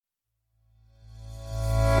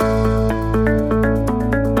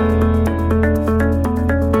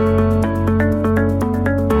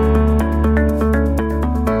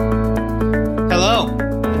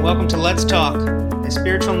Talk, a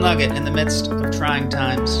spiritual nugget in the midst of trying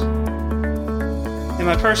times. In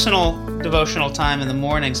my personal devotional time in the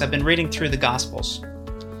mornings, I've been reading through the Gospels.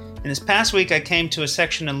 In this past week, I came to a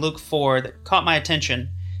section in Luke 4 that caught my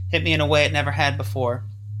attention, hit me in a way it never had before.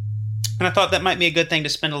 And I thought that might be a good thing to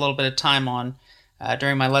spend a little bit of time on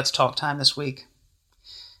during my Let's Talk time this week.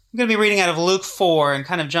 I'm going to be reading out of Luke 4 and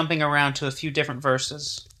kind of jumping around to a few different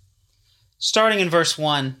verses. Starting in verse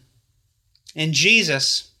 1, "And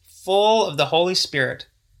Jesus, full of the Holy Spirit,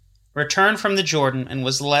 returned from the Jordan and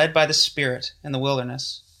was led by the Spirit in the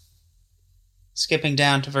wilderness." Skipping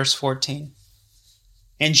down to verse 14.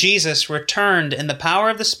 "And Jesus returned in the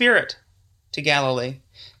power of the Spirit to Galilee,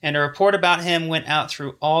 and a report about him went out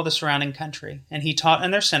through all the surrounding country, and he taught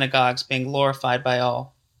in their synagogues, being glorified by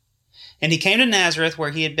all. And he came to Nazareth,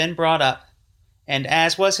 where he had been brought up, and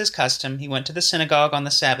as was his custom, he went to the synagogue on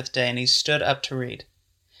the Sabbath day, and he stood up to read.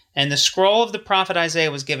 And the scroll of the prophet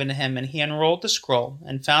Isaiah was given to him, and he unrolled the scroll,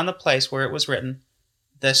 and found the place where it was written,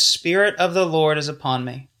 'The Spirit of the Lord is upon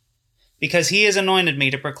me, because he has anointed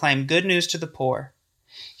me to proclaim good news to the poor.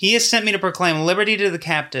 He has sent me to proclaim liberty to the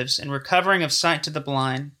captives, and recovering of sight to the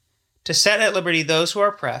blind, to set at liberty those who are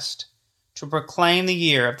oppressed, to proclaim the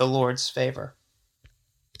year of the Lord's favor.'"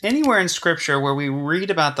 Anywhere in Scripture where we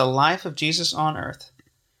read about the life of Jesus on earth,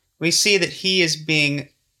 we see that he is being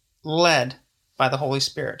led by the Holy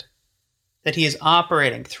Spirit, that he is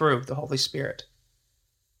operating through the Holy Spirit.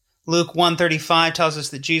 Luke 1:35 tells us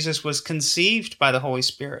that Jesus was conceived by the Holy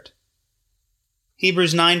Spirit.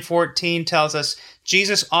 Hebrews 9:14 tells us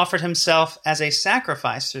Jesus offered himself as a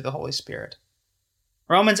sacrifice through the Holy Spirit.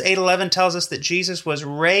 Romans 8:11 tells us that Jesus was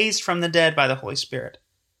raised from the dead by the Holy Spirit.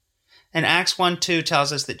 And Acts 1:2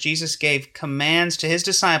 tells us that Jesus gave commands to his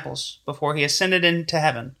disciples before he ascended into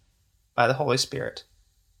heaven by the Holy Spirit.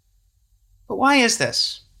 But why is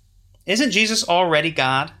this? Isn't Jesus already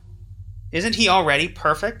God? Isn't he already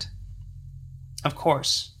perfect? Of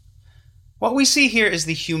course. What we see here is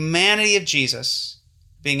the humanity of Jesus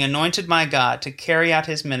being anointed by God to carry out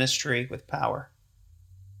his ministry with power.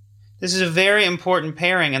 This is a very important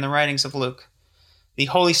pairing in the writings of Luke. The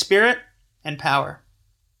Holy Spirit and power.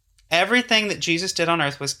 Everything that Jesus did on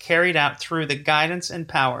earth was carried out through the guidance and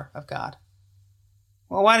power of God.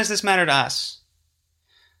 Well, why does this matter to us?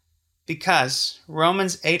 Because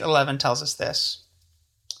Romans 8:11 tells us this.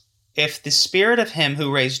 "If the Spirit of him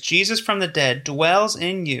who raised Jesus from the dead dwells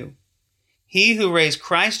in you, he who raised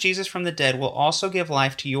Christ Jesus from the dead will also give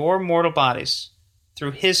life to your mortal bodies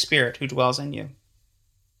through his Spirit who dwells in you."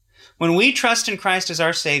 When we trust in Christ as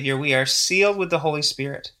our Savior, we are sealed with the Holy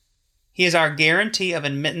Spirit. He is our guarantee of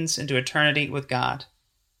admittance into eternity with God.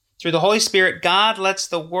 Through the Holy Spirit, God lets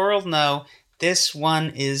the world know, this one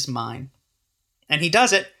is mine. And he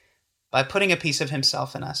does it by putting a piece of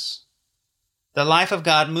himself in us. The life of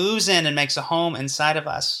God moves in and makes a home inside of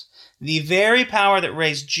us. The very power that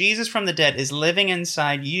raised Jesus from the dead is living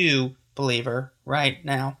inside you, believer, right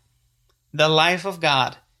now. The life of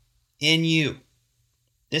God in you.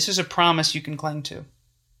 This is a promise you can cling to.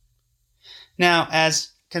 Now, as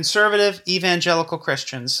conservative evangelical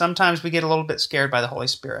Christians, sometimes we get a little bit scared by the Holy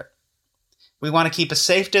Spirit. We want to keep a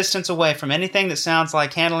safe distance away from anything that sounds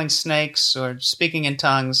like handling snakes or speaking in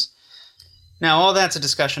tongues. Now, all that's a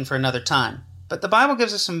discussion for another time, but the Bible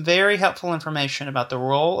gives us some very helpful information about the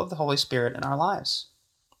role of the Holy Spirit in our lives.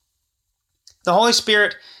 The Holy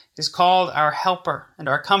Spirit is called our helper and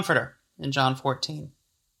our comforter in John 14.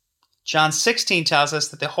 John 16 tells us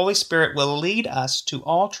that the Holy Spirit will lead us to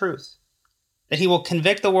all truth, that he will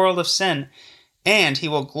convict the world of sin, and he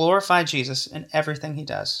will glorify Jesus in everything he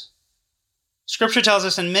does. Scripture tells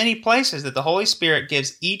us in many places that the Holy Spirit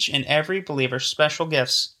gives each and every believer special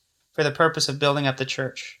gifts for the purpose of building up the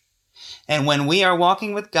church. And when we are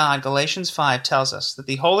walking with God, Galatians 5 tells us that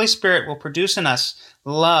the Holy Spirit will produce in us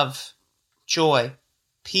love, joy,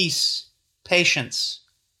 peace, patience,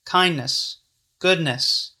 kindness,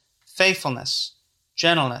 goodness, faithfulness,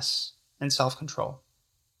 gentleness, and self-control.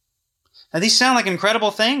 Now, these sound like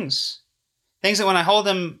incredible things. Things that when I hold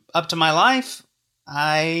them up to my life,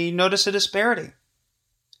 I notice a disparity.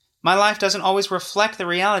 My life doesn't always reflect the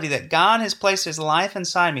reality that God has placed his life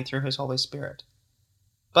inside me through his Holy Spirit.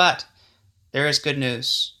 But there is good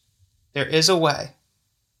news. There is a way.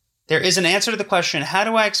 There is an answer to the question, how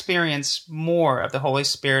do I experience more of the Holy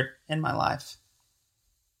Spirit in my life?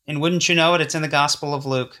 And wouldn't you know it, it's in the Gospel of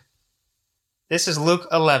Luke. This is Luke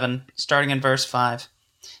 11, starting in verse 5.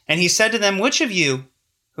 "And he said to them, which of you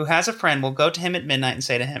who has a friend will go to him at midnight and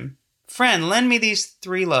say to him, 'Friend, lend me these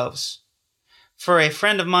 3 loaves. For a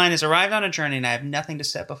friend of mine has arrived on a journey, and I have nothing to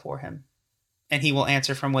set before him.' And he will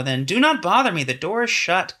answer from within, 'Do not bother me, the door is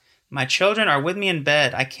shut. My children are with me in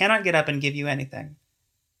bed. I cannot get up and give you anything.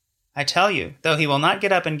 I tell you, though he will not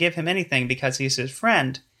get up and give him anything because he is his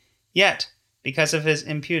friend, yet, because of his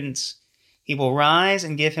impudence, he will rise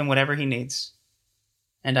and give him whatever he needs.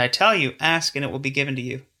 And I tell you, ask and it will be given to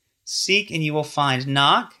you. Seek and you will find.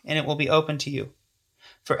 Knock and it will be opened to you.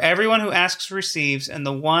 For everyone who asks receives, and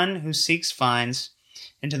the one who seeks finds,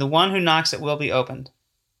 and to the one who knocks it will be opened.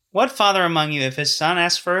 What father among you, if his son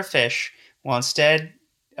asks for a fish, will instead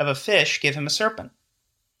of a fish give him a serpent?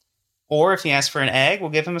 Or if he asks for an egg, will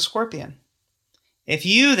give him a scorpion? If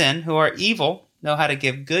you then, who are evil, know how to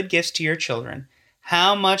give good gifts to your children,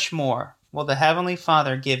 how much more will the Heavenly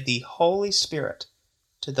Father give the Holy Spirit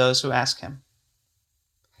to those who ask him?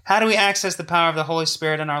 How do we access the power of the Holy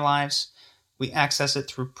Spirit in our lives? We access it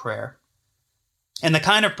through prayer. And the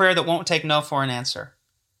kind of prayer that won't take no for an answer.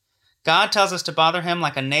 God tells us to bother him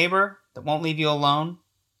like a neighbor that won't leave you alone,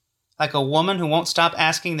 like a woman who won't stop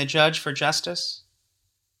asking the judge for justice.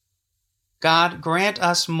 God, grant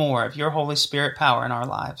us more of your Holy Spirit power in our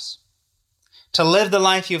lives, to live the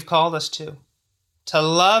life you've called us to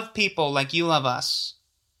love people like you love us,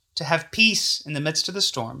 to have peace in the midst of the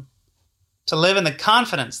storm, to live in the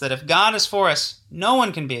confidence that if God is for us, no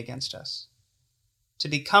one can be against us, to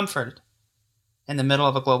be comforted in the middle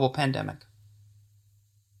of a global pandemic.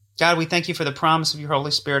 God, we thank you for the promise of your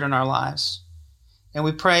Holy Spirit in our lives, and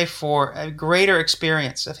we pray for a greater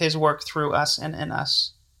experience of his work through us and in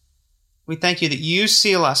us. We thank you that you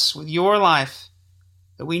seal us with your life,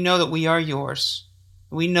 that we know that we are yours.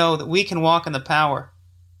 We know that we can walk in the power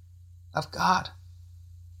of God.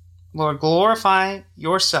 Lord, glorify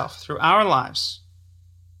yourself through our lives.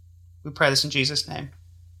 We pray this in Jesus' name.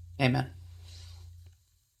 Amen.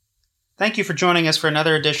 Thank you for joining us for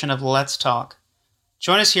another edition of Let's Talk.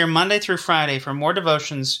 Join us here Monday through Friday for more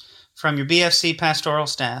devotions from your BFC pastoral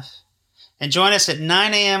staff. And join us at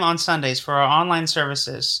 9 a.m. on Sundays for our online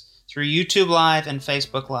services through YouTube Live and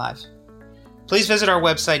Facebook Live. Please visit our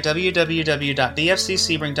website,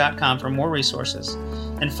 www.bfcsebring.com, for more resources,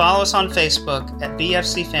 and follow us on Facebook at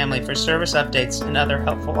BFC Family for service updates and other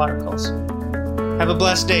helpful articles. Have a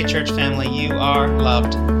blessed day, church family. You are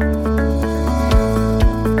loved.